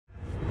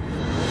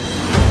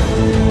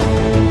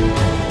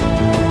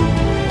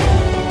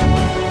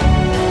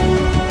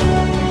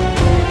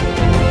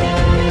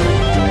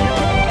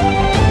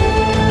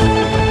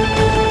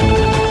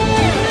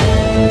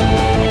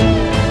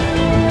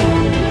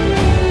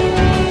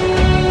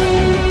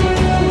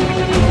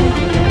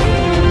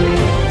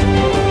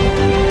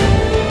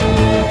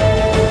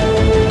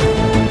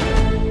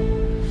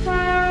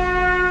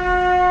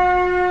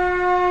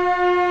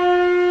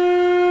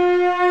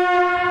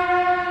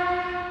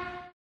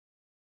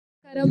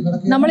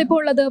നമ്മളിപ്പോൾ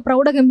ഉള്ളത്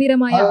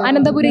പ്രൗഢഗംഭീരമായ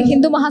അനന്തപുരി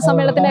ഹിന്ദു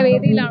മഹാസമ്മേളനത്തിന്റെ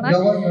വേദിയിലാണ്.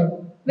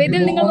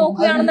 വേദിയിൽ നിങ്ങൾ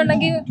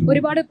നോക്കുകയാണെന്നുണ്ടെങ്കിൽ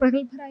ഒരുപാട്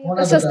പ്രഗത്ഭരായ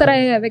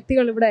പ്രശസ്തരായ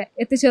വ്യക്തികൾ ഇവിടെ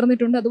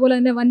എത്തിച്ചേർന്നിട്ടുണ്ട്. അതുപോലെ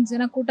തന്നെ വൻ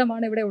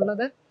ജനക്കൂട്ടമാണ് ഇവിടെ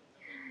ഉള്ളത്.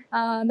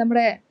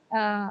 നമ്മുടെ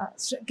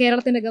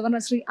കേരളത്തിന്റെ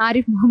ഗവർണർ ശ്രീ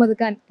ആരിഫ് മുഹമ്മദ്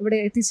ഖാൻ ഇവിടെ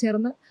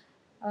എത്തിച്ചേർന്ന്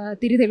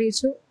തിരി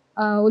തെളിയിച്ചു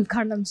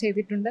ഉദ്ഘാടനം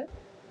ചെയ്തിട്ടുണ്ട്.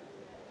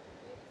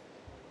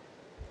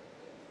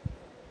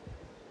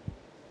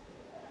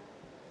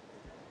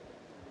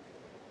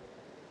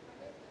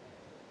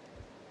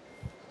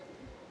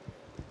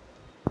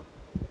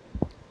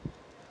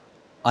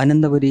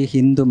 അനന്തപുരി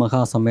ഹിന്ദു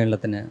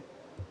മഹാസമ്മേളനത്തിന്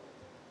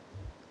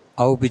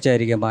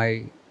ഔപചാരികമായി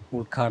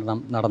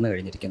ഉദ്ഘാടനം നടന്നു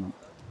കഴിഞ്ഞിരിക്കുന്നു.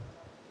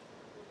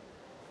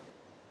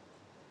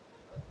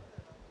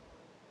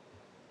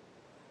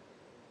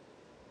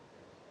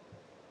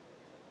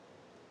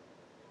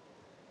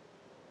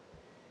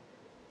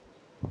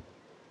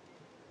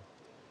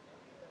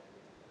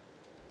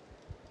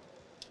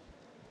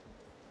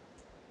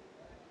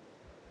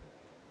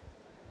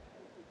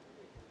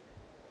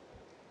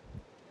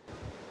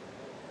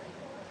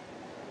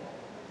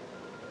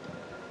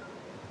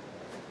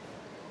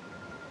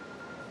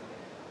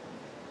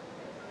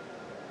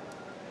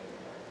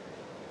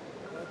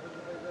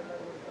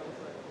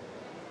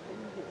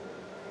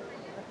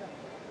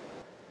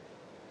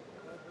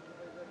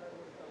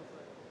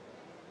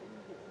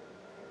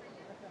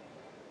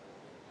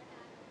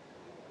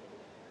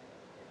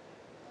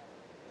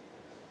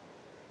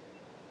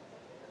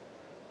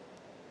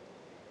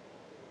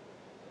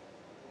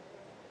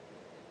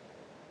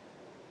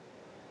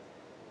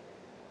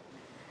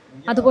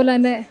 അതുപോലെ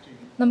തന്നെ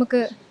നമുക്ക്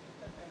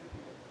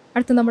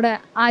അടുത്ത് നമ്മുടെ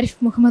ആരിഫ്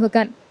മുഹമ്മദ്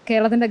ഖാൻ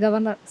കേരളത്തിന്റെ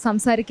ഗവർണർ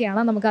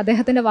സംസാരിക്കുകയാണ്. നമുക്ക്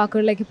അദ്ദേഹത്തിന്റെ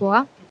വാക്കുകളിലേക്ക്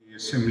പോവാം.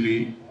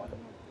 Assembly,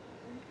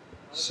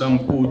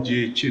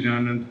 Sampujye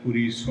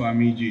Chiranandpuri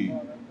Swamiji,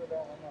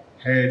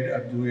 Head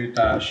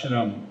Advaita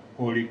Ashram,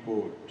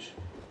 Kozhikode,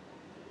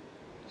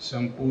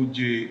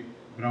 Sampujye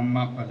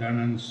Brahma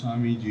Padanand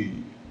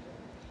Swamiji,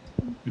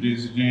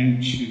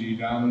 President Shri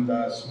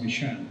Ramdas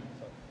Mission,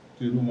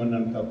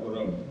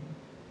 Ananthapuram,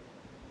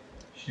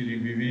 Shri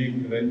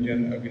Vivek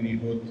Ranjan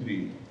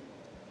Agnihotri,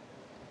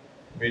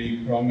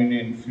 very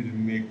prominent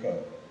filmmaker,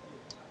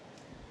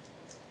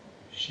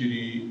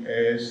 Shri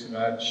S.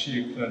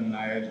 Rajshekharan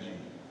Nayarji,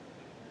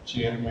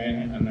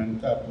 Chairman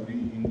Ananthapuri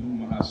Hindu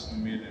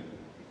Mahasammelanam,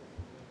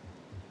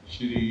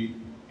 Shri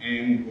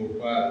M.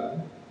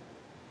 Gopal,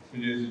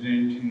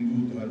 President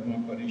Hindu Dharma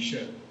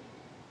Parishad,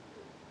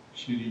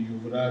 Shri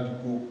Yuvraj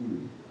Gokul,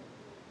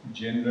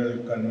 General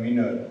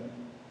Convener,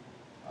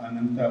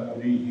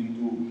 Ananthapuri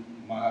Hindu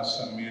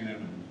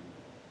Mahasammelanam,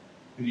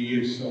 प्रिय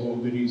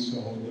सहोदरी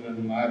सहोदरन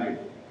मारे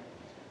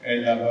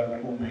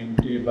एलावरकु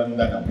मेंटे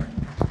बंदनम.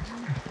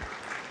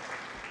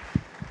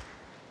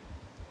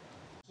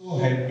 So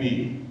happy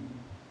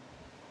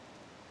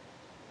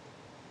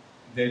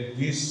that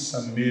this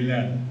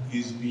Sammelan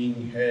is being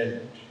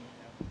held,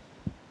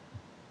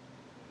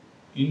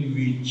 in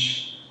which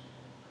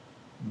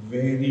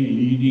very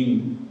leading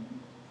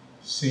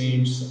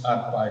saints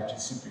are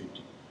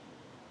participating.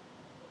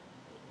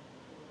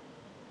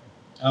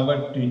 Our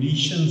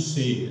tradition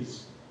says,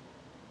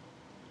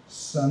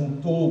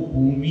 Santo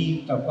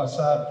Bhumi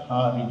Tapasa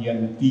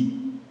Dhariyanti.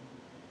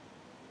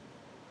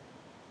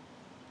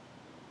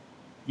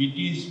 It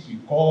is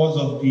because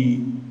of the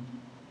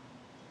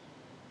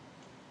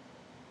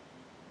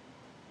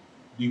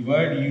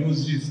word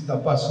used is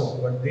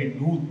tapaso, but they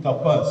do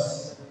tapas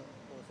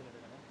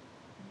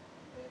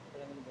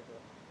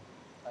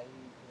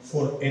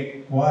for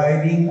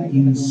acquiring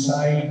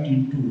insight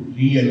into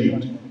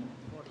reality.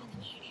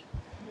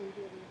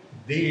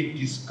 They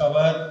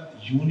discover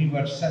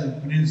universal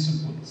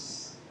principles.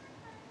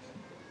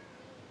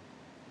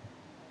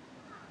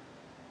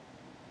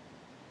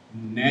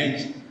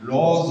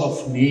 Laws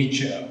of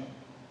nature.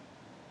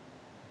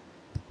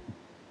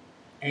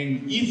 And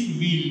if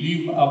we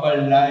live our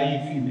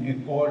life in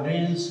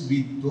accordance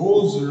with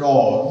those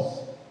laws,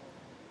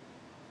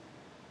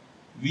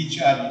 which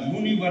are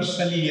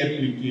universally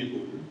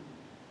applicable,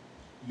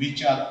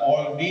 which are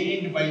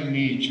ordained by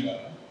nature,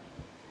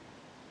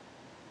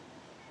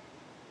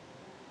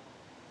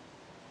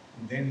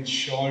 then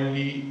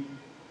surely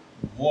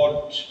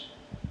what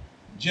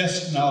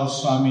just now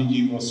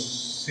Swamiji was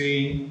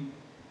saying,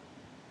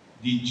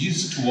 the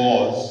gist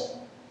was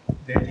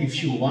that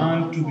if you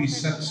want to be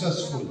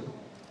successful,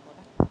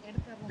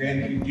 then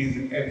it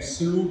is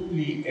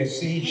absolutely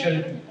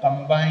essential to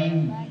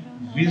combine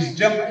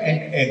wisdom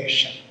and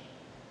action.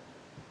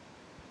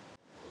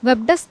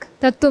 Web Desk,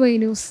 Tatwamayi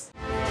News.